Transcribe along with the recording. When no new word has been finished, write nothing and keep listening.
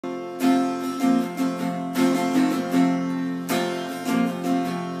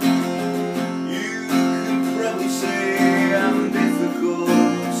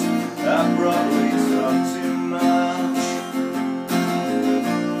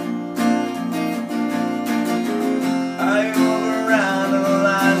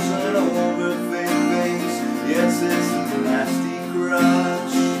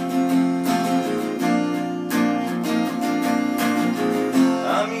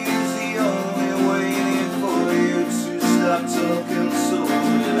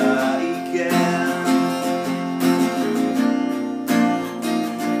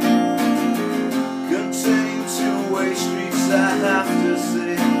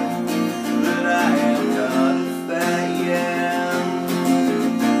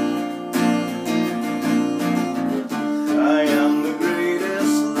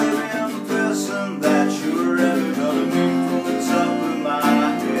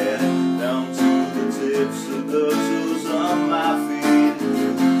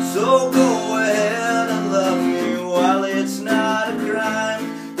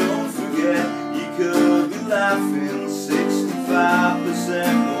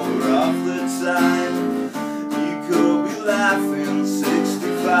more of the time. You could be laughing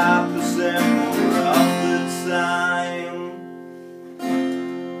 65% more of the time.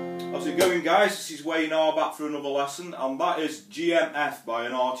 How's it going, guys? This is Wayne R back for another lesson, and that is GMF by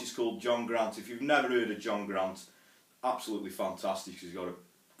an artist called John Grant. If you've never heard of John Grant, absolutely fantastic. He's got a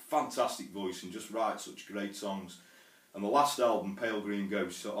fantastic voice and just writes such great songs. And the last album, Pale Green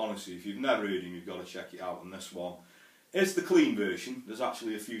Ghost, so honestly, if you've never heard him, you've got to check it out. And this one is the clean version. There's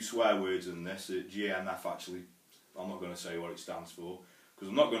actually a few swear words in this. GMF, actually, I'm not going to say what it stands for, because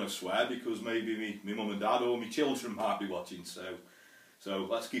I'm not going to swear, because maybe me mum and dad or my children might be watching. So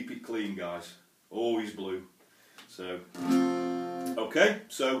let's keep it clean, guys. Always blue. So, okay,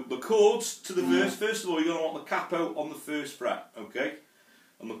 so the chords to the verse. First of all, you're going to want the capo on the first fret, okay?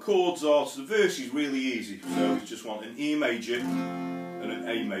 And the chords are, so the verse is really easy. So we just want an E major and an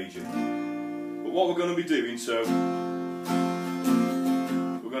A major. But what we're going to be doing, so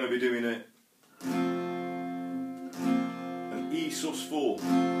we're going to be doing an E sus4.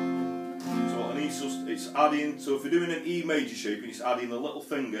 So an E sus, it's adding, so if we're doing an E major shape, it's adding a little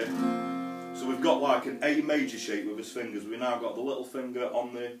finger. So we've got like an A major shape with his fingers. We've now got the little finger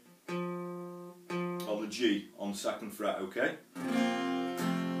on the G on the second fret, okay?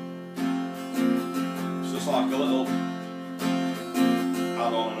 So it's like a little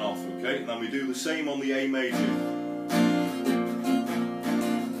add on and off, okay? And then we do the same on the A major.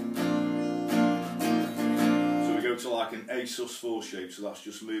 So we go to like an A sus4 shape, so that's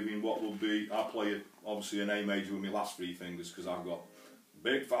just moving what will be, I play obviously an A major with my last three fingers because I've got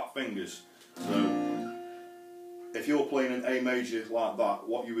big fat fingers. So if you're playing an A major like that,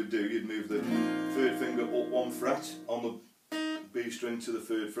 what you would do, you'd move the third finger up one fret on the B string to the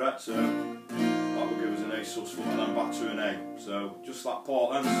third fret, so that will give us an A sus4 and then back to an A. So just that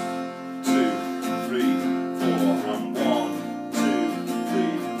part then, 2, 3, 4 and 1, 2, 3,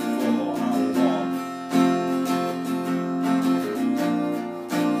 4 and 1.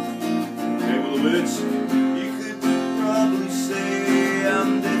 Okay, with the words, you could probably say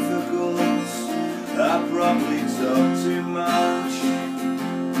I'm difficult, I probably talk too much.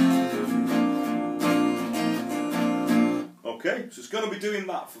 Okay, so it's going to be doing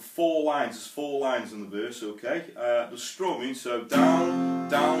that for 4 lines. There's 4 lines in the verse, okay? The strumming, so down,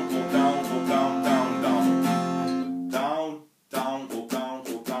 down, up, down, up, down, down, down. Down, down, up, down,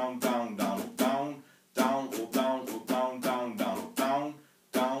 up, down, down, down, up, down, down, up, down, up, down, down, down, up, down,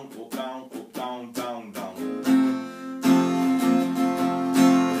 down, up, down, up, down, down, down.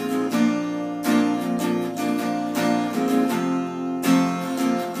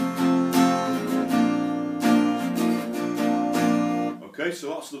 Okay, so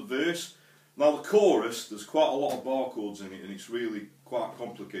that's the verse. Now the chorus, there's quite a lot of bar chords in it and it's really quite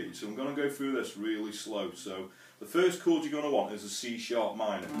complicated, so I'm going to go through this really slow. So the first chord you're going to want is a C sharp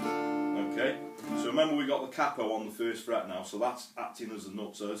minor. Okay, so remember we got the capo on the first fret now, so that's acting as a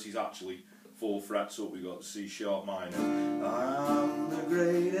nut, so this is actually 4 frets up, we got the C sharp minor. I'm the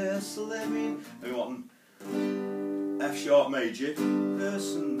greatest living, and we want F sharp major,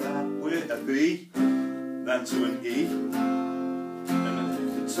 person that with a B, then to an E.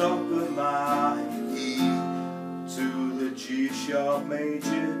 Top of my E to the G sharp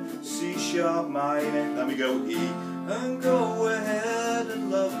major, C sharp minor, then we go E, and go ahead and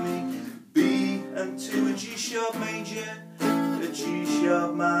love me, B, and to a G sharp major, a G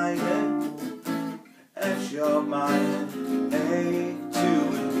sharp minor, F sharp minor, A to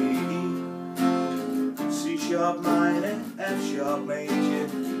an E, C sharp minor, F sharp major,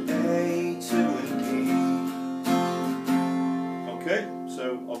 A to an E. Okay, so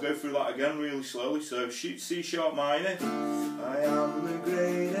I'll go through that again really slowly. So C sharp minor, I am the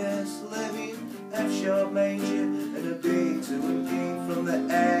greatest living, F sharp major, and a B to an E, from the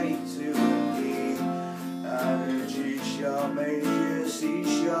A to an E, and a G sharp major, C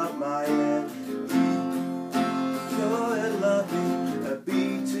sharp minor, E, go ahead love me, a B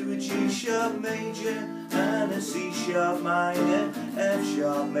to a G sharp major, and a C sharp minor, F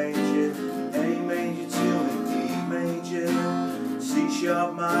sharp major, A major to an E major, C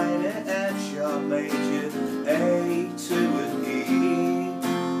sharp minor, F sharp major, A to an E.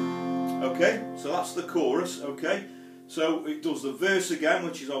 Okay, so that's the chorus, okay? So it does the verse again,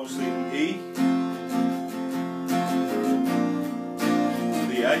 which is obviously an E,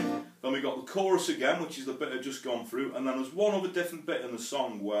 the A. Then we got the chorus again, which is the bit I've just gone through, and then there's one other different bit in the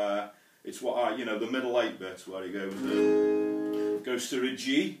song where it's what the middle 8 bit, where it goes to a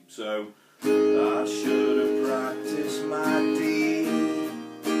G, so I should have practiced my D.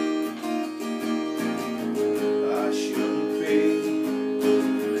 I shouldn't be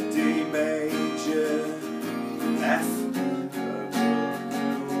a D major, F,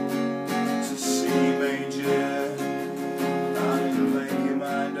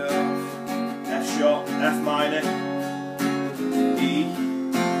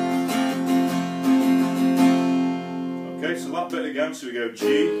 going, so we go G,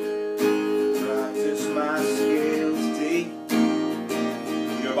 practice my scales D,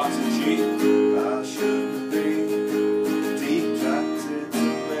 we go back to G, I should be D, attracted to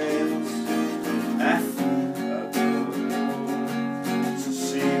males, F, to C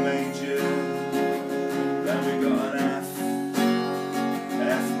major, then we got an F,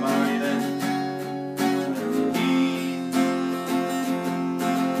 F minor, E.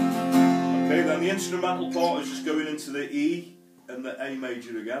 Okay, then the instrumental part is just going into the E and the A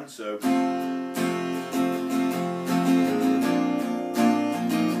major again, so we do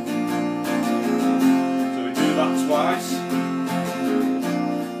that twice.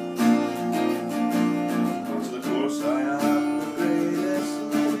 On to the chorus. I am the greatest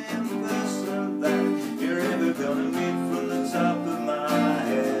living person that you're ever gonna meet, from the top of my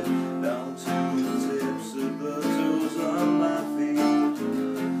head down to the tips of the toes on my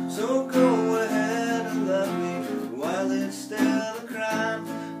feet. So go ahead and love me while it's still a crime.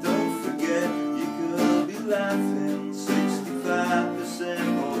 Don't forget you could be laughing 65%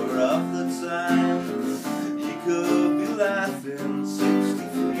 more of the time. You could be laughing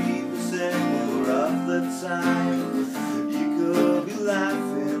 63% more of the time. You could be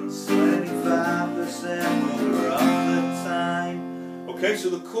laughing 25% more of the time. Okay, so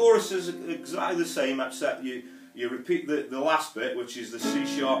the chorus is exactly the same, except you repeat the last bit, which is the C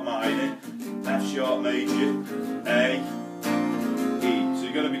sharp minor, F sharp major, A, E. So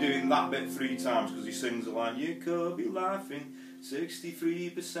you're going to be doing that bit 3 times, because he sings the line, you could be laughing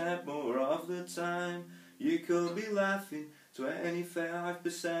 63% more of the time. You could be laughing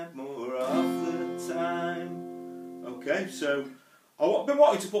 25% more of the time. Okay, so I've been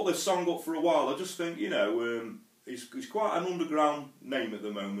wanting to put this song up for a while. I just think, you know, he's quite an underground name at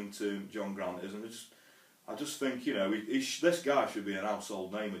the moment, John Grant is, and I just think, you know, this guy should be an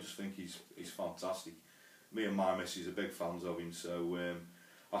household name. I just think he's fantastic. Me and my missus are big fans of him, so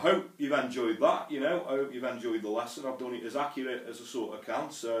I hope you've enjoyed that, you know. I hope you've enjoyed the lesson. I've done it as accurate as I sort of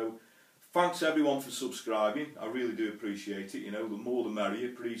can, so thanks everyone for subscribing. I really do appreciate it, you know. The more the merrier.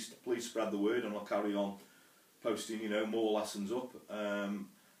 Please spread the word, and I'll carry on posting, you know, more lessons up. And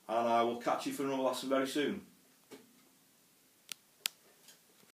I will catch you for another lesson very soon.